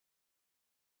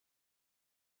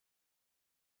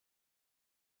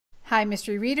Hi,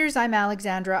 mystery readers. I'm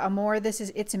Alexandra Amor. This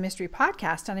is It's a Mystery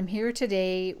Podcast, and I'm here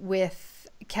today with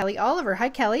Kelly Oliver. Hi,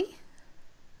 Kelly.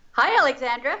 Hi,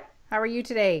 Alexandra. How are you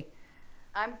today?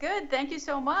 I'm good. Thank you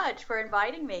so much for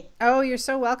inviting me. Oh, you're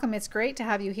so welcome. It's great to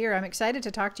have you here. I'm excited to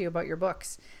talk to you about your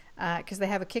books because they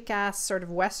have a kick-ass sort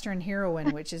of Western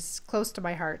heroine, which is close to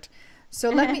my heart. So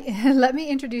let me let me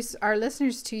introduce our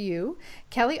listeners to you.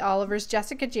 Kelly Oliver's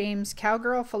Jessica James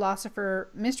Cowgirl Philosopher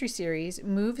mystery series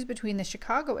moves between the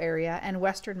Chicago area and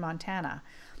western Montana.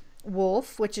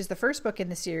 Wolf, which is the first book in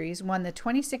the series, won the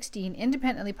 2016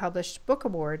 independently published book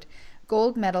award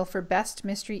gold medal for best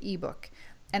mystery ebook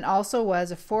and also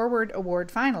was a Forward Award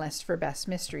finalist for best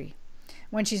mystery.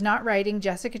 When she's not writing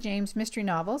Jessica James mystery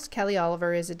novels, Kelly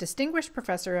Oliver is a distinguished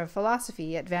professor of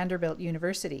philosophy at Vanderbilt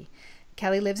University.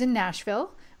 Kelly lives in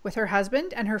Nashville with her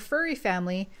husband and her furry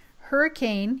family,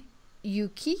 Hurricane,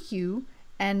 Yukiyu,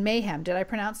 and Mayhem. Did I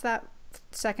pronounce that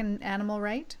second animal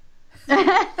right?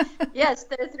 Yes,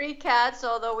 there are three cats,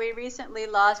 although we recently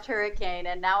lost Hurricane,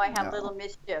 and now I have Little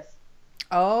Mischief.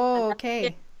 Oh,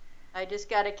 okay. I just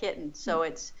got a kitten, so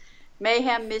it's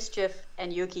Mayhem, Mischief,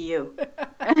 and Yukiyu.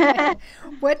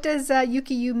 What does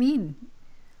Yukiyu mean?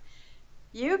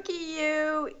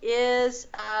 Yukiyu is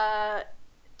a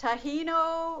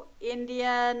Taino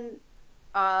Indian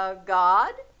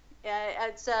god.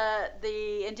 It's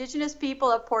the indigenous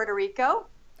people of Puerto Rico.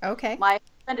 Okay. My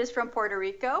husband is from Puerto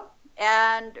Rico,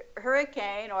 and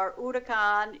Hurricane or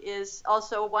Huracan is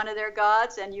also one of their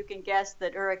gods, and you can guess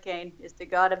that Hurricane is the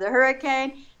god of the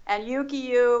hurricane, and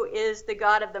Yukiyu is the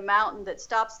god of the mountain that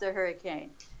stops the hurricane.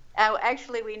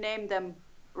 Actually, we named them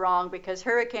wrong because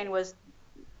Hurricane was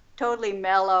totally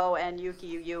mellow, and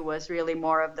Yukiyu was really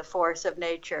more of the force of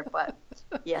nature. But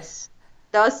yes,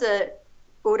 those are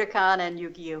Huracan and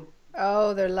Yukiyu.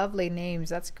 Oh, they're lovely names.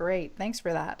 That's great. Thanks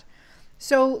for that.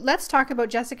 So let's talk about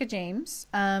Jessica James.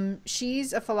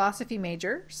 She's a philosophy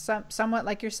major, somewhat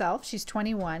like yourself. She's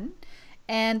 21.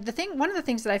 And one of the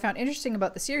things that I found interesting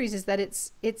about the series is that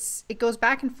it goes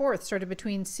back and forth sort of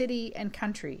between city and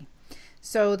country.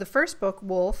 So the first book,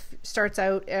 Wolf, starts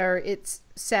out, it's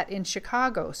set in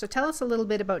Chicago. So tell us a little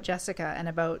bit about Jessica and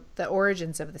about the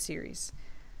origins of the series.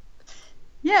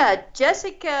 Yeah,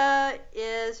 Jessica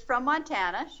is from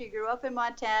Montana. She grew up in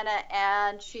Montana,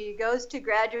 and she goes to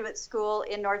graduate school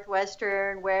in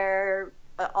Northwestern, where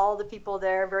all the people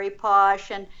there are very posh,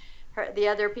 and the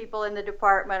other people in the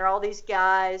department are all these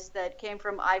guys that came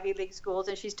from Ivy League schools,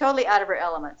 and she's totally out of her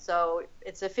element. So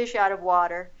it's a fish out of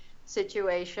water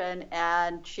situation,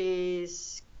 and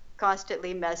she's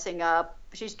constantly messing up.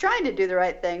 She's trying to do the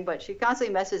right thing, but she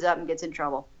constantly messes up and gets in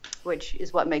trouble, which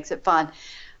is what makes it fun.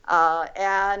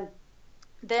 And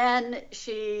then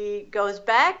she goes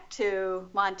back to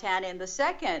Montana in the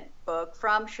second book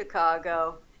from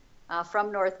Chicago,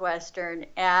 from Northwestern.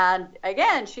 And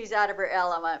again, she's out of her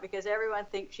element because everyone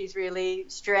thinks she's really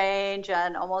strange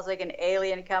and almost like an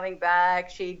alien coming back.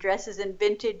 She dresses in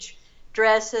vintage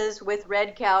dresses with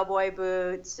red cowboy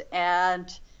boots,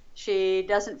 and she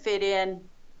doesn't fit in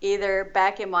either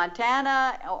back in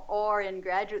Montana or in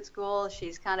graduate school.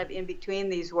 She's kind of in between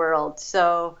these worlds.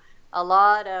 So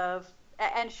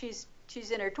and she's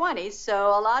in her 20s, so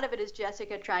a lot of it is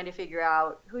Jessica trying to figure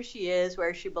out who she is,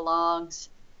 where she belongs,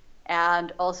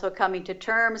 and also coming to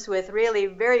terms with really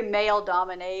very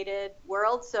male-dominated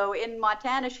world. So in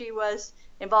Montana, she was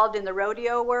involved in the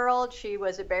rodeo world. She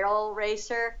was a barrel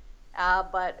racer,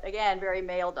 but again, very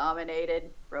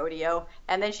male-dominated rodeo.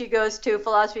 And then she goes to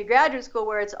philosophy graduate school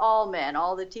where it's all men.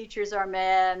 All the teachers are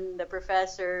men, the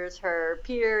professors, her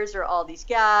peers are all these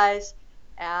guys.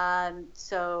 And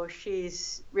so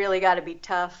she's really got to be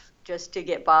tough just to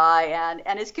get by,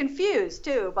 and is confused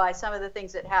too by some of the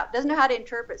things that happen. Doesn't know how to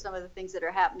interpret some of the things that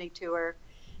are happening to her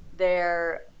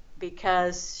there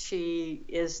because she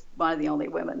is one of the only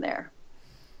women there.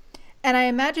 And I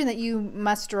imagine that you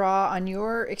must draw on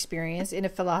your experience in a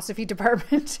philosophy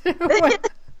department.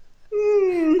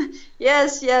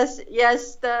 Yes, yes,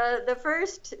 yes. The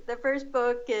first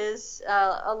book is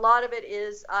a lot of it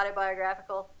is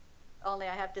autobiographical. Only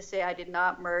I have to say I did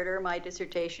not murder my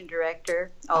dissertation director,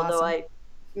 although Awesome.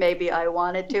 maybe I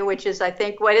wanted to, which is I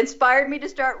think what inspired me to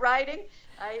start writing.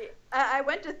 I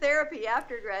went to therapy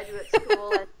after graduate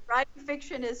school, and writing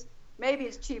fiction is maybe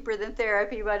it's cheaper than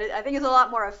therapy, but I think it's a lot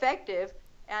more effective.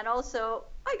 And also,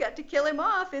 I got to kill him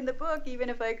off in the book, even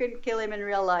if I couldn't kill him in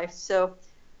real life. So,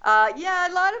 yeah,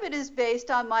 a lot of it is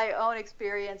based on my own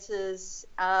experiences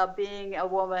being a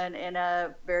woman in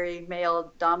a very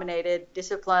male-dominated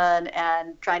discipline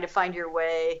and trying to find your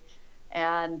way.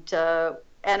 And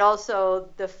and also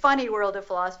the funny world of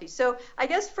philosophy. So I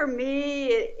guess for me,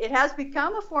 it has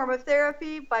become a form of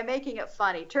therapy by making it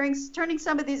funny, turning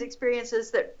some of these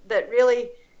experiences that really,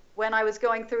 when I was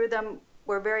going through them,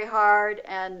 were very hard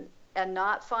and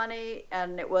not funny,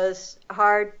 and it was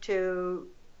hard to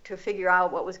figure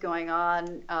out what was going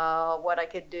on, what I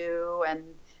could do, and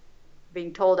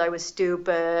being told I was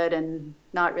stupid and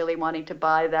not really wanting to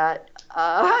buy that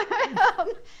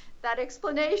that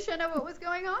explanation of what was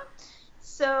going on.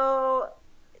 So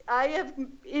I have,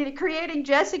 in creating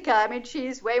Jessica, I mean,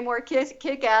 she's way more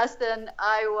kick-ass than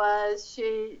I was.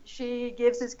 She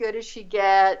gives as good as she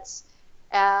gets,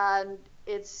 and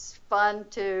it's fun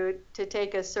to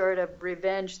take a sort of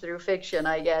revenge through fiction,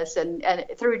 I guess, and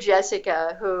through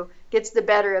Jessica, who gets the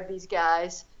better of these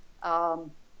guys, and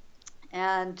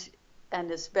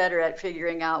is better at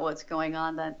figuring out what's going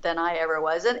on than I ever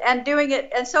was, and doing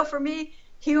it. And so for me,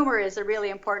 humor is a really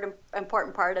important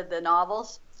part of the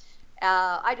novels.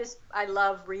 I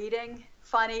love reading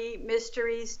funny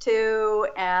mysteries too,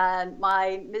 and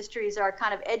my mysteries are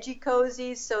kind of edgy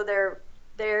cozies, so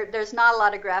there's not a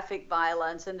lot of graphic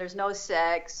violence, and there's no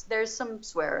sex. There's some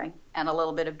swearing and a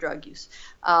little bit of drug use,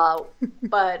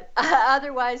 but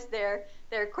otherwise they're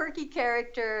quirky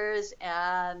characters,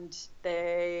 and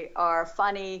they are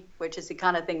funny, which is the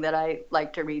kind of thing that I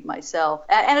like to read myself.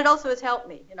 And it also has helped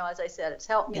me, as I said, it's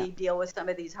helped me deal with some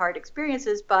of these hard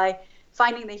experiences by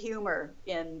finding the humor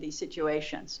in these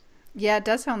situations. Yeah, it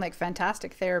does sound like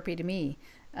fantastic therapy to me.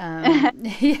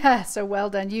 Yeah, so well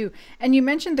done you. And you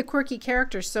mentioned the quirky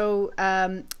characters. So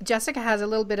Jessica has a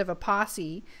little bit of a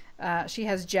posse. She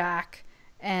has Jack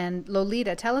and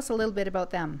Lolita. Tell us a little bit about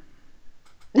them.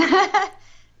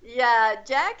 Yeah,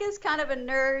 Jack is kind of a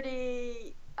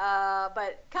nerdy,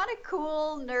 but kind of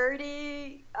cool,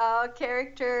 nerdy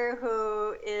character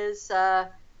who is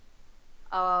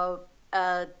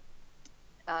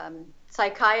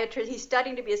psychiatrist. He's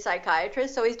studying to be a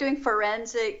psychiatrist, so he's doing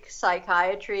forensic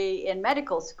psychiatry in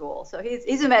medical school. So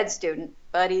he's a med student,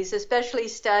 but he's especially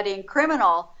studying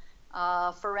criminal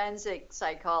forensic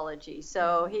psychology.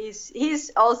 So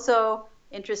he's also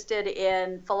interested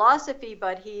in philosophy,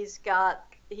 but he's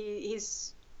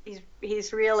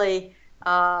really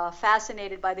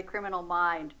fascinated by the criminal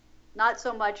mind. Not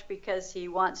so much because he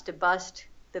wants to bust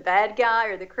the bad guy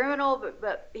or the criminal,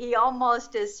 but he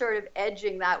almost is sort of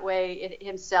edging that way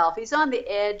himself. He's on the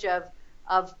edge of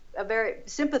a very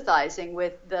sympathizing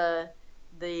with the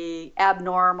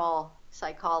abnormal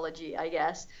psychology, I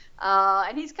guess.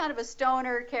 And he's kind of a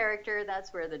stoner character.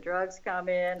 That's where the drugs come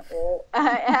in.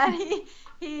 And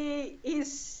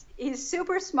he's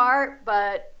super smart,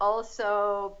 but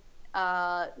also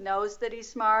knows that he's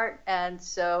smart, and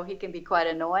so he can be quite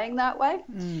annoying that way.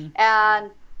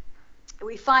 And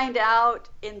we find out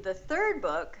in the third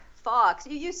book, Fox,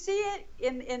 you see it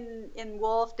in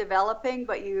Wolf developing,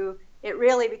 but it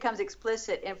really becomes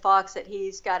explicit in Fox that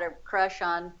he's got a crush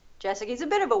on Jessica. He's a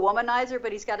bit of a womanizer,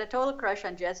 but he's got a total crush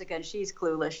on Jessica, and she's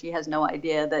clueless. She has no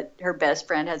idea that her best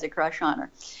friend has a crush on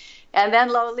her. And then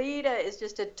Lolita is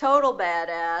just a total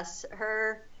badass.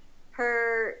 Her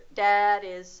dad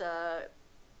is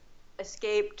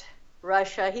escaped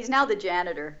Russia. He's now the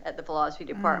janitor at the philosophy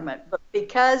department, but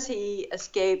because he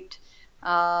escaped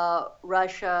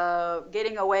Russia,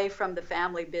 getting away from the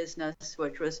family business,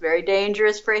 which was very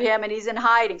dangerous for him, and he's in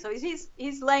hiding. So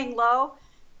he's laying low,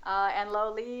 and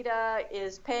Lolita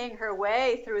is paying her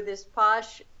way through this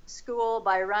posh school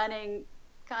by running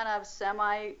kind of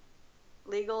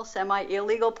semi-legal,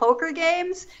 semi-illegal poker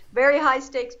games, very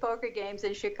high-stakes poker games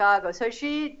in Chicago. So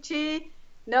she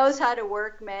knows how to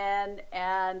work men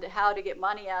and how to get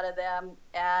money out of them,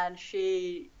 and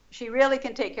she really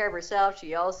can take care of herself.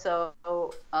 She also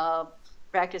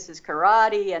practices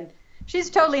karate, and she's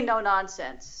totally no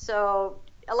nonsense. So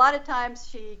a lot of times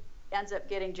she ends up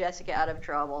getting Jessica out of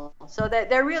trouble. So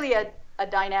they're really a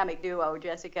dynamic duo,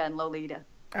 Jessica and Lolita.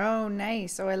 Oh,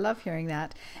 nice. Oh, I love hearing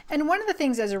that. And one of the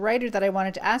things as a writer that I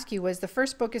wanted to ask you was the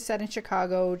first book is set in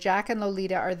Chicago. Jack and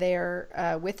Lolita are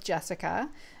there with Jessica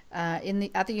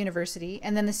at the university.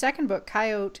 And then the second book,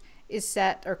 Coyote, is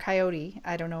set, or Coyote,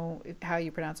 I don't know how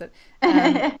you pronounce it.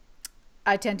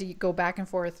 I tend to go back and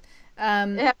forth.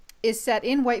 Is set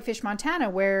in Whitefish, Montana,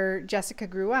 where Jessica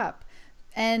grew up.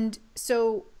 And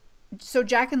so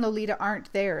Jack and Lolita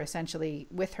aren't there essentially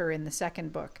with her in the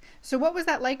second book. So what was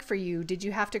that like for you? Did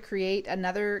you have to create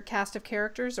another cast of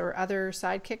characters or other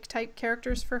sidekick type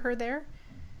characters for her there?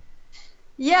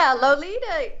 Yeah,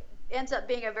 Lolita ends up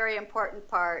being a very important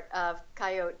part of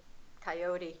Coyote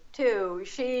too.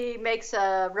 She makes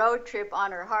a road trip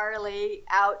on her Harley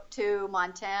out to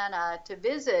Montana to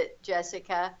visit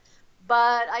Jessica,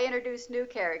 but I introduced new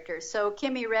characters. So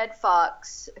Kimmy Red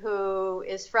Fox, who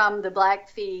is from the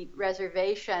Blackfeet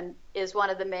Reservation, is one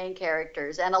of the main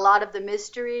characters. And a lot of the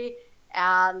mystery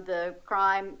and the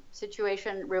crime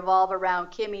situation revolve around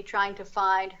Kimmy trying to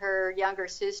find her younger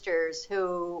sisters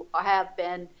who have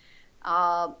been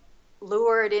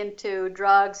lured into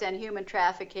drugs and human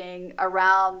trafficking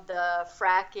around the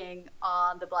fracking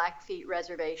on the Blackfeet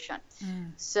Reservation.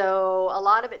 So a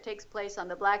lot of it takes place on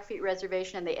the Blackfeet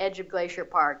Reservation and the edge of Glacier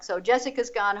Park. So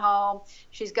Jessica's gone home.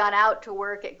 She's gone out to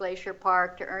work at Glacier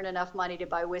Park to earn enough money to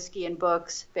buy whiskey and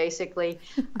books, basically.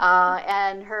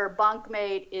 And her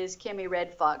bunkmate is Kimmy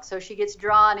Red Fox. So she gets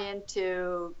drawn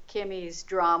into Kimmy's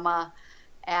drama.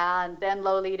 And then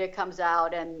Lolita comes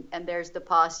out, and there's the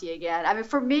posse again. I mean,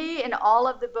 for me, in all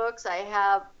of the books, I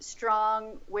have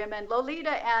strong women.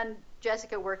 Lolita and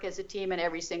Jessica work as a team in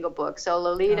every single book. So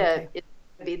Lolita is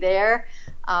going to be there.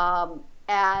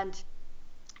 And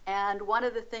one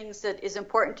of the things that is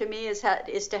important to me is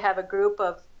to have a group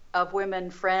of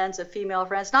women friends, of female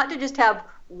friends, not to just have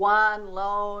one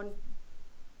lone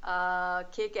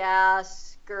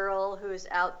kick-ass girl who's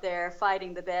out there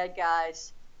fighting the bad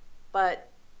guys, but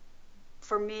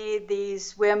for me,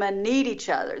 these women need each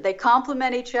other. They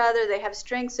complement each other. They have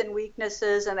strengths and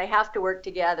weaknesses, and they have to work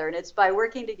together. And it's by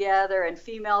working together and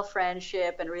female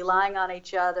friendship and relying on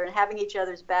each other and having each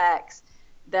other's backs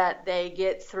that they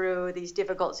get through these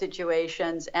difficult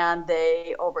situations and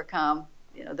they overcome,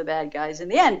 the bad guys in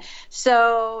the end.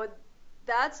 So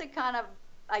that's a kind of,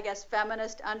 I guess,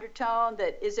 feminist undertone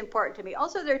that is important to me.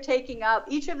 Also, they're taking up,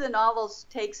 each of the novels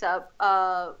takes up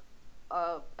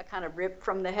a kind of rip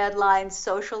from the headlines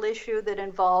social issue that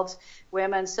involves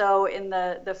women. So in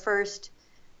the first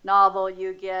novel,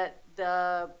 you get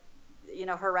the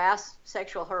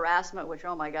sexual harassment, which,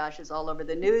 oh my gosh, is all over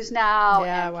the news now.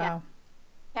 Yeah, and wow.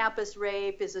 Campus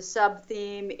rape is a sub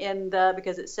theme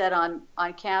because it's set on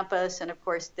campus, and of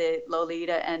course the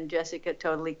Lolita and Jessica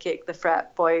totally kick the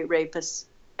frat boy rapists'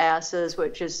 asses,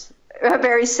 which is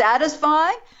very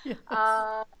satisfying. Yes.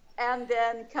 And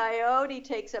then Coyote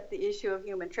takes up the issue of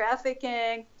human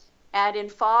trafficking. And in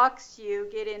Fox, you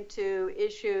get into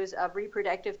issues of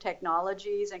reproductive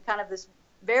technologies and kind of this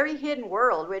very hidden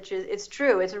world, which is, it's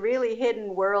true, it's a really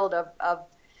hidden world of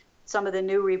some of the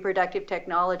new reproductive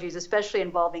technologies, especially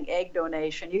involving egg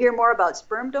donation. You hear more about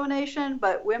sperm donation,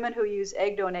 but women who use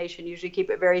egg donation usually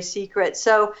keep it very secret.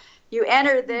 So you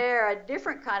enter there a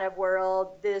different kind of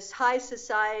world, this high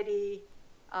society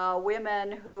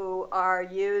women who are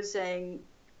using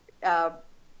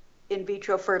in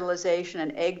vitro fertilization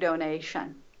and egg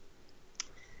donation.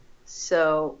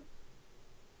 So,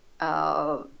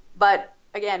 but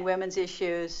again, women's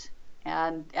issues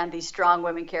and these strong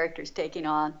women characters taking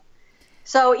on.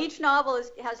 So each novel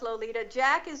has Lolita.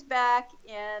 Jack is back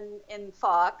in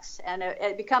Fox, and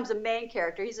it becomes a main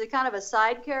character. He's a kind of a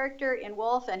side character in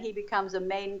Wolf, and he becomes a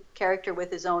main character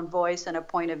with his own voice and a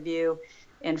point of view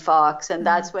in Fox, and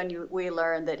that's when we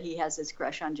learn that he has this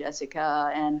crush on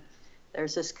Jessica, and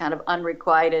there's this kind of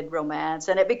unrequited romance,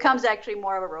 and it becomes actually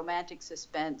more of a romantic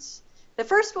suspense. The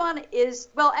first one is,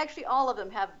 well, actually all of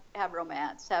them have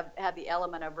romance, have the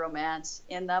element of romance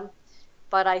in them,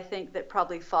 but I think that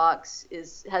probably Fox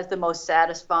has the most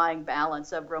satisfying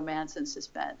balance of romance and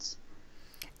suspense.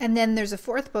 And then there's a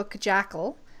fourth book,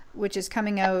 Jackal, which is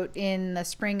coming out in the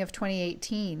spring of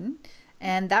 2018.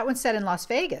 And that one's set in Las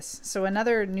Vegas, so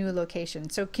another new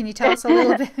location. So can you tell us a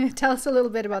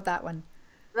little bit about that one?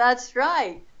 That's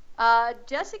right.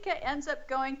 Jessica ends up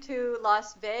going to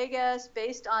Las Vegas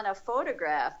based on a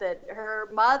photograph that her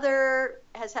mother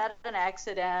has had an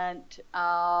accident.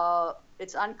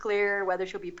 It's unclear whether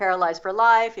she'll be paralyzed for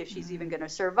life, if she's even going to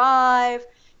survive.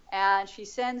 And she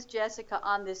sends Jessica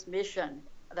on this mission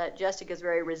that Jessica's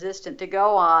very resistant to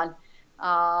go on,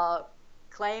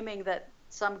 claiming that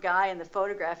some guy in the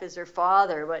photograph is her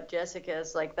father, but Jessica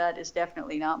is like, that is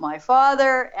definitely not my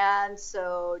father. And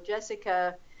so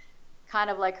Jessica, kind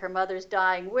of like her mother's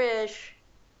dying wish,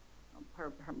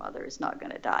 her mother is not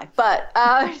going to die, but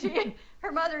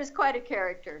her mother is quite a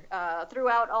character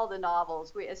throughout all the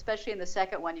novels. Especially in the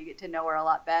second one, you get to know her a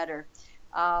lot better.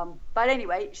 But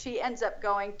anyway, she ends up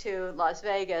going to Las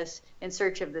Vegas in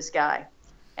search of this guy.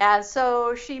 And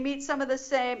so she meets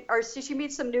she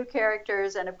meets some new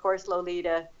characters, and of course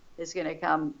Lolita is going to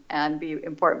come and be an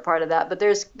important part of that. But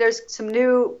there's some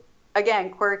new, again,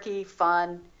 quirky,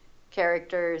 fun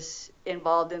characters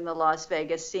involved in the Las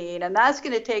Vegas scene, and that's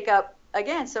going to take up,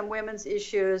 again, some women's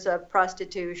issues of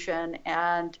prostitution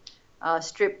and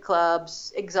strip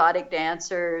clubs, exotic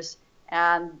dancers,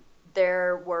 and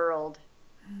their world,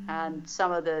 and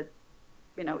some of the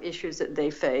issues that they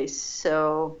face.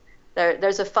 So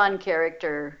there's a fun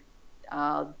character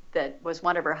that was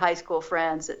one of her high school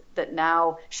friends that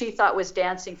now she thought was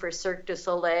dancing for Cirque du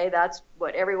Soleil. That's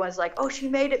what everyone's like, oh, she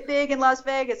made it big in Las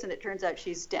Vegas, and it turns out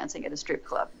she's dancing at a strip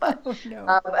club. But Oh,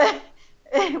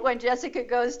 no. when Jessica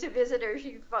goes to visit her,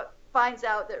 she finds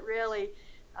out that really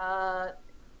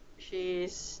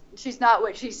she's not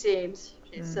what she seems.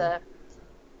 She's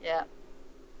yeah.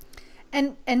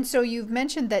 And so you've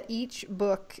mentioned that each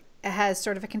book has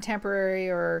sort of a contemporary,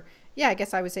 or yeah, I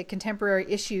guess I would say contemporary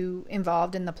issue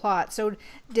involved in the plot. So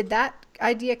did that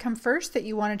idea come first, that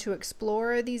you wanted to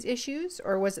explore these issues,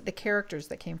 or was it the characters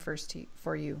that came first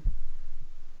for you?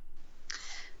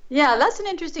 Yeah, that's an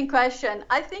interesting question.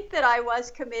 I think that I was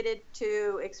committed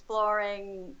to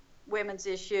exploring women's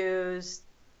issues,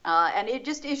 and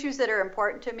just issues that are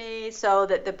important to me, so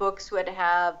that the books would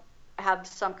have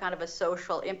some kind of a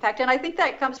social impact. And I think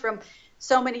that comes from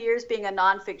so many years being a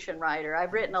nonfiction writer.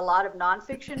 I've written a lot of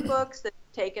nonfiction books that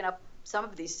have taken up some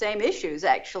of these same issues,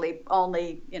 actually,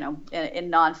 only in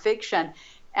nonfiction.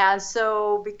 And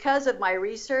so because of my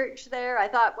research there, I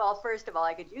thought, well, first of all,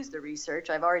 I could use the research.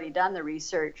 I've already done the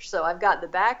research, so I've got the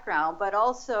background. But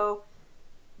also,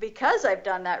 because I've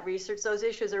done that research, those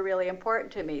issues are really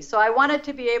important to me. So I wanted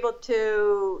to be able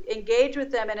to engage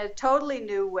with them in a totally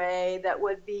new way that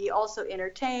would be also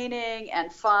entertaining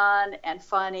and fun and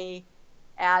funny,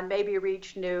 and maybe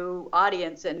reach new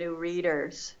audience and new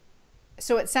readers.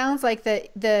 So it sounds like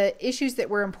the issues that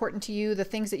were important to you, the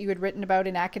things that you had written about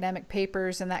in academic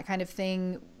papers and that kind of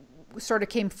thing, sort of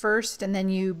came first, and then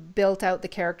you built out the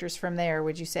characters from there,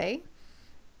 would you say?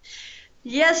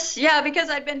 Yes, yeah, because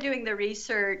I've been doing the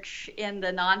research in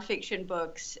the nonfiction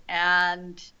books,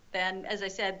 and then, as I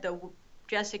said, the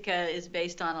Jessica is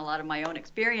based on a lot of my own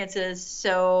experiences.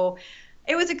 So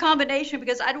it was a combination,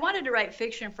 because I'd wanted to write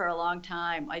fiction for a long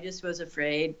time. I just was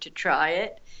afraid to try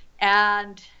it,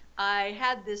 and I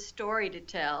had this story to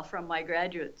tell from my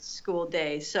graduate school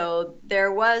days. So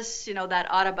there was,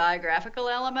 that autobiographical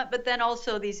element, but then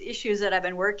also these issues that I've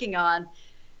been working on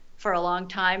for a long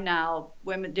time now.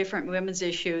 Different women's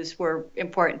issues were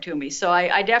important to me. So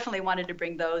I definitely wanted to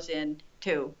bring those in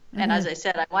too. Mm-hmm. And as I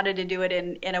said, I wanted to do it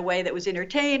in a way that was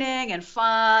entertaining and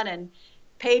fun and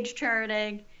page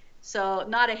turning. So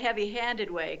not a heavy-handed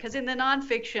way, because in the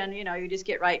nonfiction, you just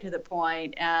get right to the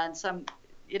point, and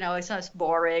it's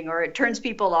boring, or it turns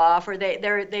people off, or they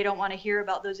don't want to hear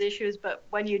about those issues. But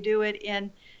when you do it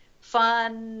in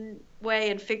fun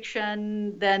way in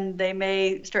fiction, then they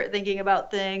may start thinking about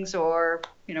things, or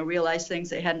realize things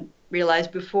they hadn't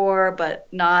realized before, but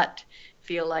not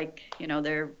feel like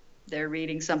they're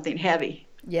reading something heavy.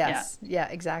 Yes. Yeah,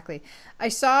 exactly. I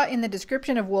saw in the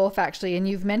description of Wolf, actually, and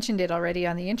you've mentioned it already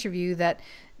on the interview, that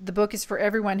the book is for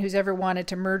everyone who's ever wanted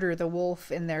to murder the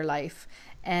wolf in their life.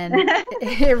 And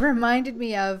it reminded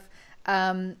me of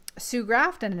Sue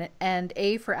Grafton and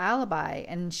A for Alibi.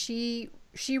 And she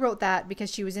wrote that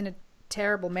because she was in a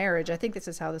terrible marriage. I think this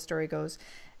is how the story goes.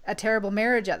 A terrible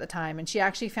marriage at the time. And she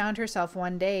actually found herself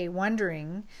one day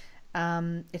wondering,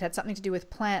 it had something to do with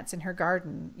plants in her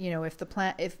garden.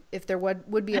 If there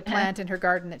would be a plant in her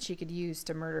garden that she could use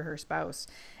to murder her spouse.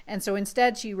 And so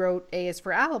instead she wrote A is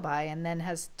for Alibi, and then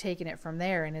has taken it from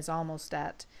there and is almost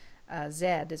at Z,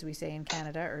 as we say in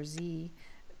Canada, or Z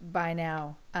by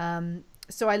now.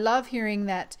 So I love hearing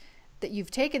that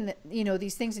you've taken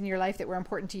these things in your life that were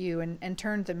important to you and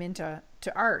turned them into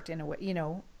art in a way,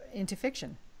 into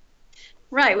fiction.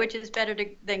 Right, which is better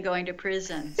than going to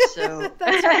prison. So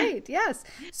that's right. Yes.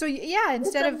 So yeah,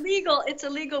 it's a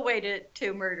legal way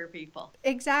to murder people.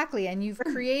 Exactly, and you've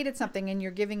created something, and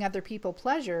you're giving other people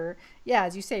pleasure. Yeah,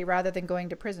 as you say, rather than going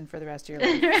to prison for the rest of your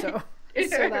life. So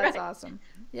that's right. Awesome.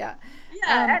 Yeah.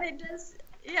 Yeah, and it does.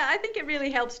 Yeah, I think it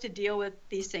really helps to deal with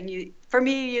these things. For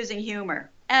me, using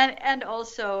humor and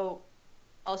also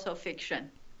fiction.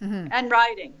 Mm-hmm. And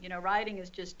writing. Writing has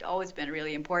just always been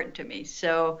really important to me.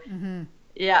 So. Mm-hmm.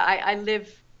 Yeah, I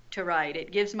live to write.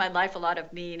 It gives my life a lot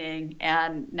of meaning,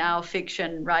 and now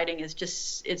fiction writing is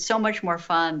it's so much more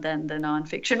fun than the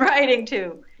nonfiction writing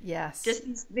too. Yes.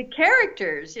 Just the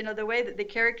characters, the way that the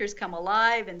characters come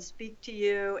alive and speak to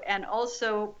you, and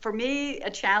also for me, a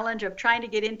challenge of trying to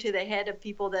get into the head of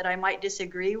people that I might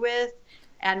disagree with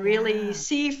and really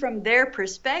see from their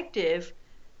perspective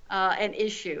an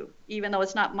issue, even though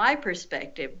it's not my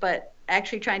perspective, but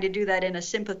actually trying to do that in a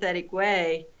sympathetic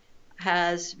way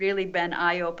has really been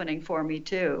eye-opening for me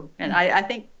too, and I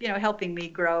think helping me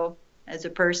grow as a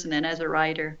person and as a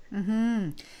writer. Mm-hmm.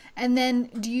 And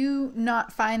then, do you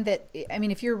not find that? I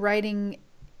mean, if you're writing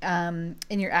in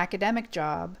your academic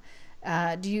job,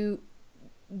 do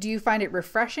you find it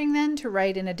refreshing then to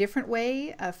write in a different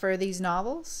way for these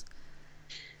novels?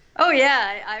 Oh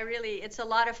yeah, I really, it's a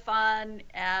lot of fun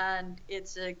and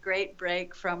it's a great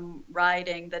break from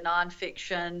writing the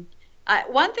nonfiction.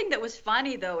 One thing that was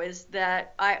funny though is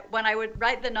that when I would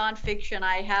write the nonfiction,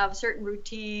 I have a certain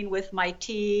routine with my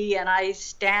tea and I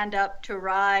stand up to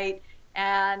write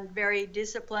and very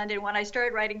disciplined. And when I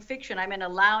started writing fiction, I'm in a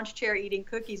lounge chair eating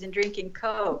cookies and drinking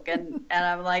Coke. And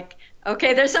I'm like,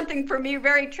 okay, there's something for me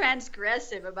very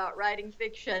transgressive about writing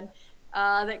fiction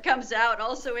that comes out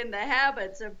also in the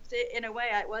habits of, in a way,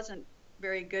 it wasn't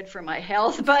very good for my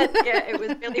health, but yeah, it was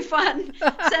really fun.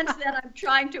 Since then, I'm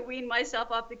trying to wean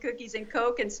myself off the cookies and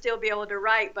Coke and still be able to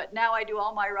write, but now I do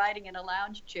all my writing in a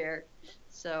lounge chair.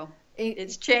 So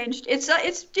it's changed.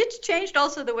 It's changed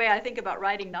also the way I think about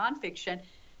writing nonfiction.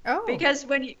 Oh, Because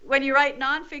when you write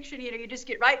nonfiction, you just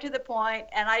get right to the point,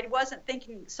 and I wasn't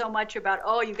thinking so much about,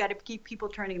 oh, you got to keep people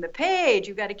turning the page,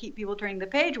 you got to keep people turning the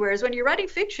page. Whereas when you're writing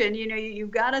fiction,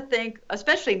 you've got to think,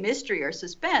 especially mystery or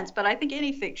suspense, but I think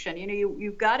any fiction,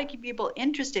 you've got to keep people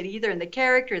interested either in the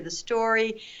character, the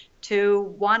story, to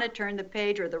want to turn the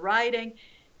page or the writing.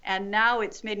 And now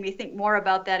it's made me think more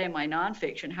about that in my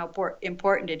nonfiction, how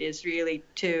important it is really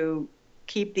to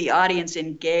keep the audience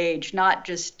engaged, not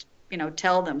just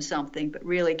tell them something, but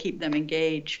really keep them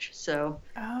engaged. So,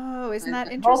 oh, isn't that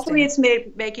hopefully, interesting?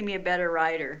 it's making me a better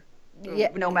writer, Yeah.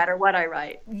 no matter what I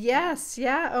write. Yes,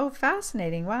 yeah. Oh,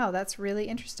 fascinating. Wow, that's really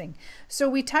interesting. So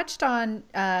we touched on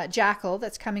Jackal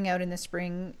that's coming out in the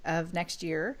spring of next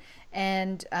year.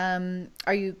 And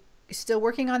are you still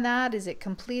working on that? Is it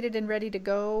completed and ready to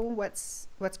go? What's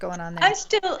going on there?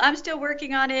 I'm still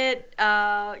working on it.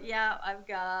 Yeah, I've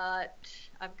got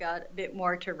a bit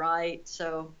more to write,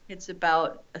 so it's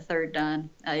about a third done.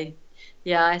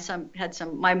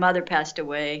 My mother passed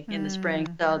away in the spring,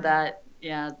 so that,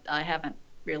 yeah, I haven't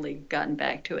really gotten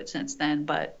back to it since then,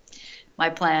 but my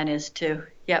plan is to,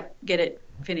 yep, get it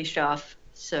finished off.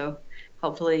 So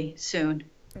hopefully soon.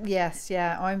 Yes,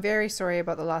 yeah. Oh, I'm very sorry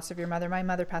about the loss of your mother. My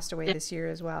mother passed away Yeah, this year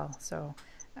as well, so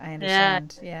I yeah,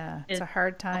 understand. Yeah, it's a it,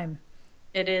 hard time.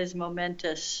 it is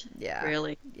momentous, Yeah,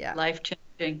 really, yeah. life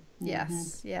changing.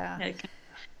 Yes, yeah.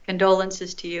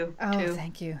 Condolences to you Oh, too.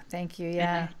 thank you. Thank you.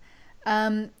 Yeah. Yeah.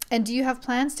 And do you have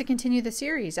plans to continue the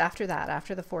series after that,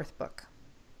 after the fourth book?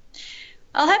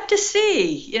 I'll have to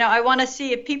see. I want to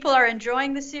see if people are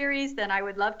enjoying the series, then I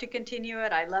would love to continue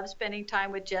it. I love spending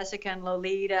time with Jessica and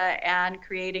Lolita and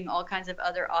creating all kinds of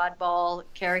other oddball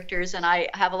characters. And I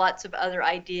have lots of other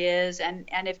ideas. And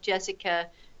if Jessica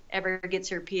ever gets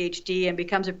her PhD and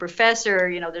becomes a professor,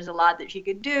 there's a lot that she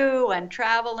could do, and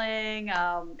traveling,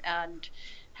 and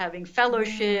having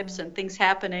fellowships and things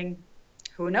happening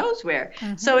who knows where.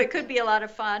 So Mm-hmm. it could be a lot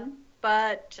of fun,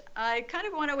 but I kind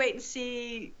of want to wait and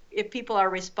see if people are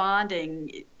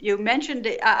responding. You mentioned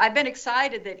it. I've been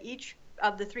excited that each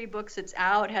of the three books that's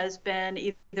out has been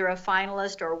either a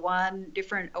finalist or won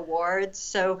different awards.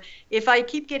 So if I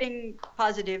keep getting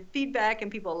positive feedback and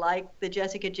people like the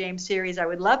Jessica James series, I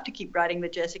would love to keep writing the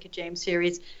Jessica James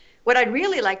series. What I'd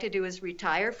really like to do is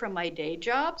retire from my day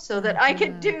job so that I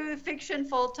could Mm-hmm. do fiction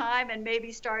full time and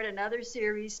maybe start another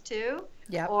series too,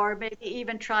 Yep. or maybe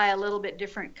even try a little bit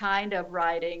different kind of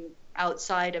writing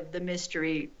outside of the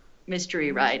mystery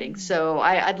writing. So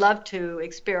I'd love to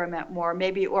experiment more,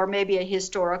 maybe more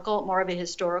of a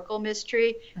historical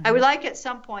mystery. I would Mm-hmm. like at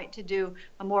some point to do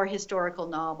a more historical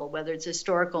novel, whether it's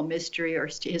historical mystery or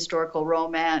historical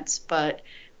romance, but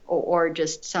or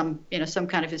just some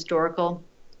kind of historical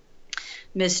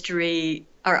mystery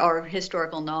or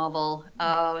historical novel.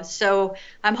 So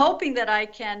I'm hoping that I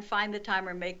can find the time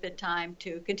or make the time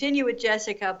to continue with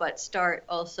Jessica, but start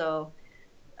also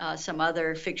some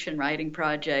other fiction writing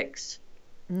projects.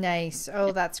 Nice.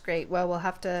 Oh, that's great. Well, we'll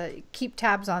have to keep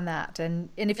tabs on that. And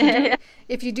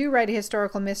if you do write a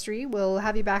historical mystery, we'll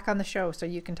have you back on the show so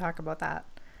you can talk about that.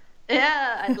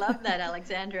 Yeah, I'd love that,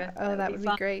 Alexandra. Oh, That would that be would be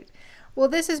fun. great. Well,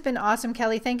 this has been awesome,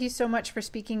 Kelly. Thank you so much for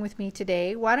speaking with me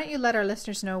today. Why don't you let our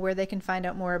listeners know where they can find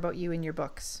out more about you and your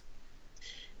books?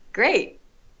 Great.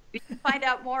 You can find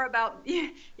out more about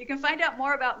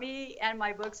me and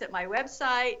my books at my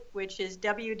website, which is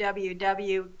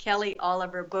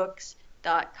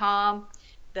www.kellyoliverbooks.com.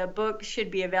 The book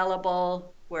should be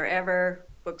available wherever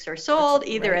books are That's sold,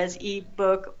 either right. as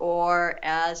ebook or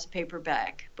as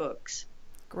paperback books.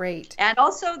 Great. And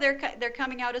also they're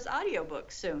coming out as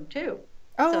audiobooks soon too.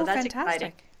 So Oh, that's exciting.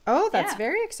 fantastic. Oh, that's Yeah.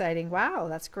 very exciting. Wow,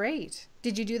 that's great.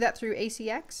 Did you do that through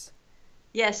ACX?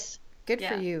 Yes. Good for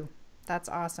Yeah. you. That's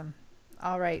awesome.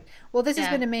 All right. Well, this has Yeah.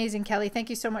 been amazing, Kelly. Thank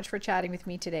you so much for chatting with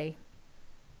me today.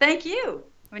 Thank you.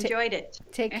 Ta Enjoyed it.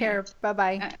 Take care. Bye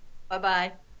bye. Bye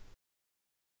bye.